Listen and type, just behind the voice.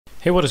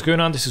Hey, what is going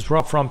on? This is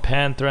Rob from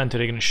Panther, and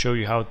today I'm going to show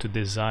you how to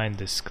design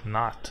this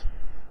knot.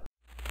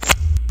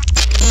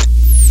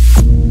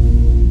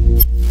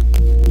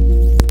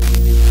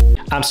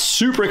 I'm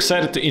super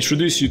excited to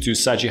introduce you to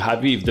Saji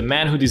Haviv, the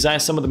man who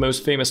designed some of the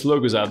most famous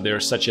logos out there,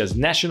 such as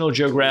National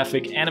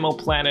Geographic, Animal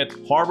Planet,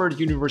 Harvard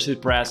University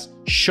Press,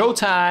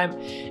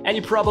 Showtime, and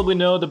you probably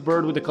know the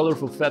bird with the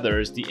colorful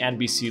feathers, the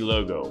NBC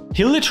logo.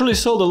 He literally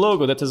sold a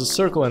logo that has a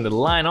circle and a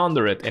line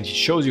under it, and he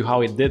shows you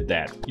how he did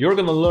that. You're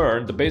gonna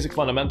learn the basic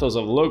fundamentals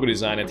of logo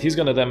design, and he's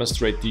gonna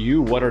demonstrate to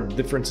you what are the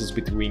differences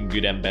between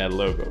good and bad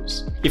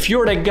logos. If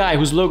you're that guy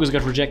whose logos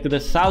got rejected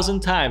 1,000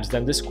 times,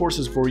 then this course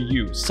is for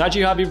you.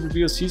 Saji Haviv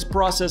reveals his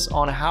process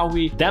on how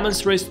he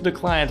demonstrates to the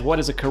client what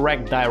is a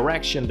correct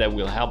direction that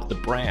will help the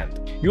brand.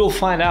 You will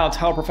find out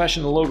how a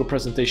professional logo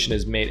presentation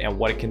is made and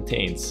what it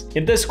contains.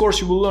 In this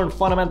course, you will learn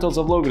fundamentals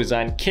of logo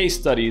design, case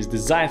studies,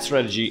 design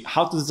strategy,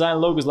 how to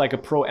design logos like a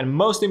pro, and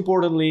most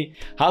importantly,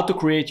 how to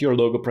create your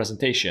logo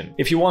presentation.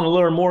 If you want to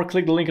learn more,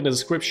 click the link in the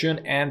description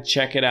and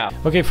check it out.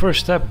 Okay,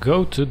 first step,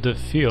 go to the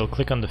fill,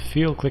 click on the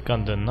fill, click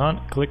on the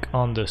knot, click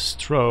on the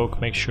stroke,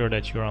 make sure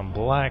that you're on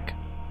black,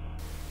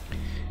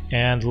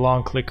 and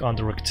long click on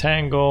the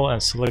rectangle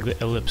and select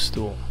the ellipse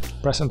tool.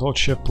 Press and hold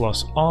Shift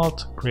plus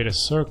Alt, create a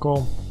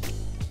circle,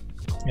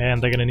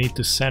 and I'm gonna need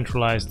to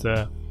centralize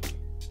the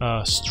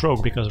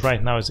stroke because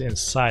right now it's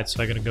inside,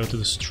 so I'm gonna go to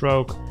the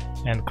stroke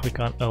and click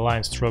on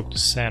align stroke to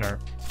center.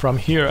 From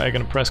here I'm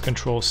gonna press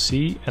Ctrl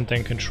C and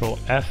then Ctrl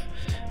F.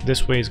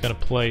 This way it's gonna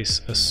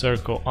place a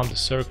circle on the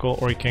circle,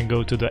 or you can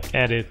go to the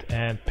edit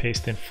and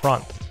paste in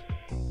front.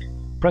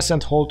 Press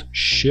and hold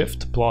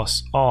Shift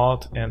plus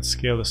Alt and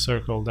scale the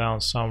circle down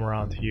somewhere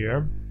around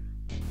here.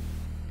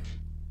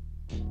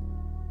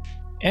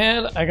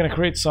 And I'm gonna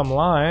create some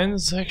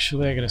lines.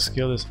 Actually, I'm gonna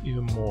scale this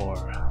even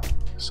more.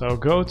 So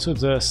go to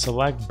the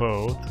select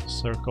both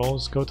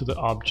circles, go to the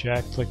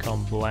object, click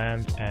on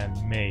blend and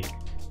make.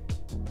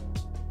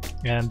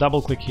 And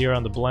double click here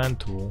on the blend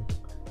tool.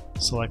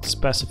 Select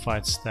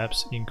specified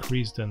steps,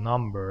 increase the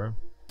number.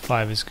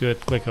 5 is good,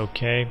 click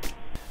OK.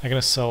 I'm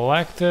gonna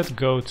select it,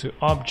 go to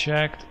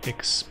object,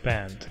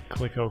 expand,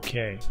 click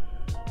OK.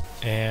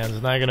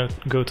 And now I'm gonna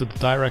go to the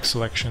direct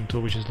selection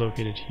tool, which is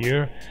located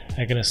here.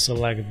 I'm gonna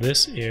select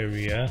this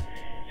area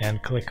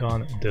and click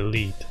on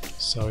delete.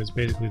 So it's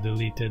basically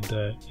deleted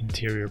the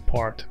interior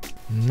part.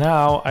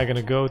 Now I'm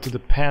gonna go to the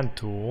pen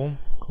tool,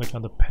 click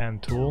on the pen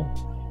tool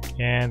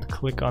and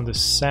click on the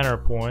center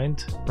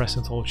point, press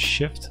and hold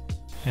Shift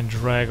and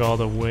drag all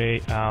the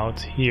way out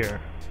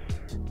here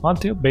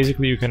until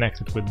basically you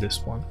connect it with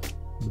this one,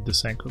 with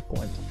this anchor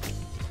point.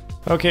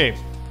 Okay,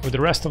 with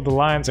the rest of the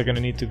lines I'm gonna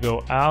need to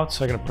go out,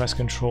 so I'm gonna press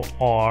Ctrl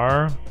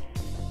R,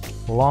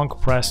 long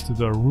press to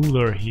the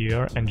ruler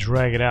here and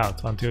drag it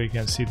out until you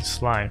can see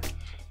this line.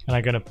 And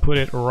I'm gonna put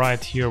it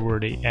right here where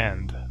they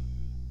end.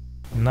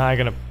 Now I'm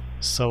gonna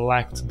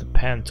select the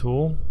pen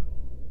tool.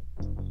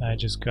 I'm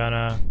just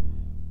gonna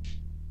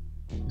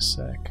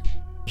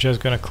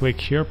just gonna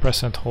click here,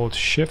 press and hold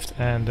Shift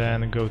and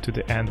then go to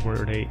the end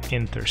where they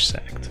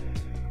intersect.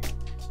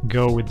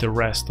 Go with the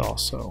rest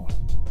also.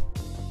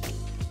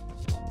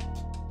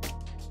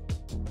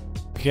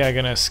 Okay, I'm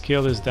gonna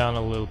scale this down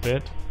a little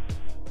bit.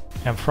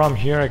 And from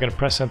here I'm gonna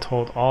press and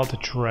hold Alt to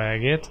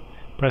drag it,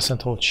 press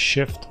and hold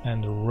Shift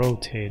and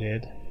rotate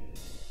it.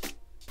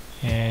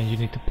 And you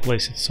need to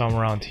place it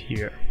somewhere around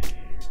here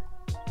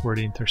where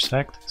they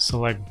intersect.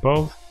 Select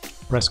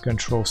both, press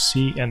Ctrl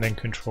C and then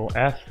Ctrl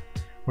F,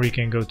 or you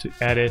can go to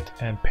edit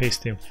and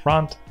paste in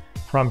front.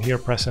 From here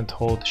press and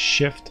hold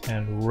Shift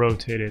and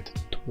rotate it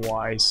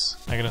twice.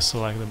 I'm gonna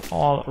select them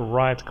all,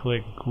 right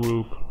click,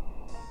 group,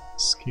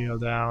 scale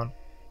down,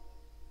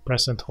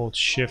 press and hold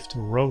Shift,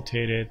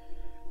 rotate it.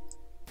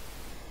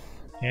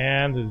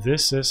 And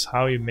this is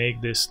how you make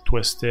this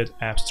twisted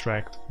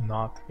abstract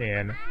knot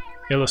in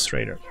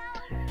Illustrator.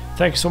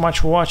 Thank you so much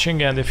for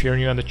watching, and if you're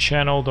new on the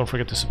channel, don't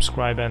forget to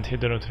subscribe and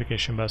hit the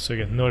notification bell so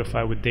you get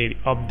notified with daily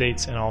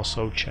updates, and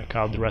also check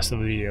out the rest of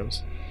the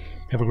videos.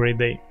 Have a great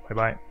day. Bye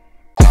bye.